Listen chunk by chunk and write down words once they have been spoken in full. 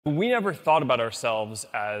We never thought about ourselves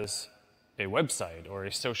as a website or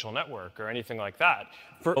a social network or anything like that.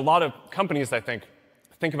 For a lot of companies, I think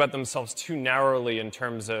about themselves too narrowly in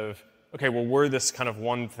terms of, okay, well, we're this kind of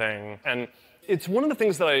one thing. And it's one of the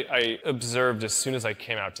things that I observed as soon as I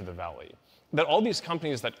came out to the Valley, that all these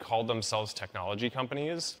companies that called themselves technology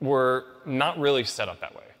companies were not really set up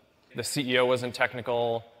that way. The CEO wasn't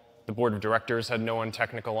technical. The board of directors had no one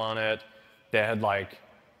technical on it. They had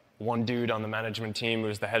one dude on the management team who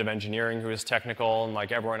was the head of engineering who was technical,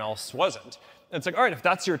 and everyone else wasn't. And it's all right, if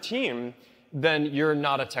that's your team, then you're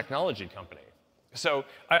not a technology company. So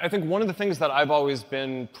I think one of the things that I've always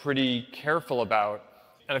been pretty careful about,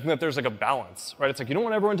 and I think that there's a balance, right? It's you don't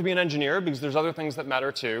want everyone to be an engineer because there's other things that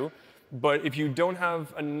matter too. But if you don't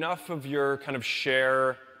have enough of your kind of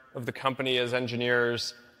share of the company as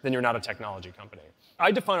engineers, then you're not a technology company.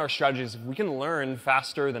 I define our strategy as if we can learn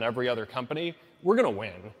faster than every other company, we're going to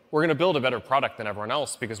win. We're going to build a better product than everyone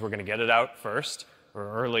else because we're going to get it out first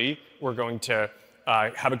or early. We're going to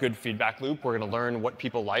have a good feedback loop. We're going to learn what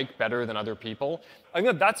people like better than other people. I think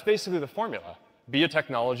that that's basically the formula. Be a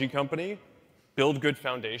technology company, build good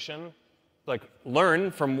foundation, learn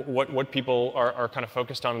from what people are kind of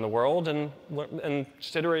focused on in the world, and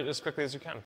just iterate as quickly as you can.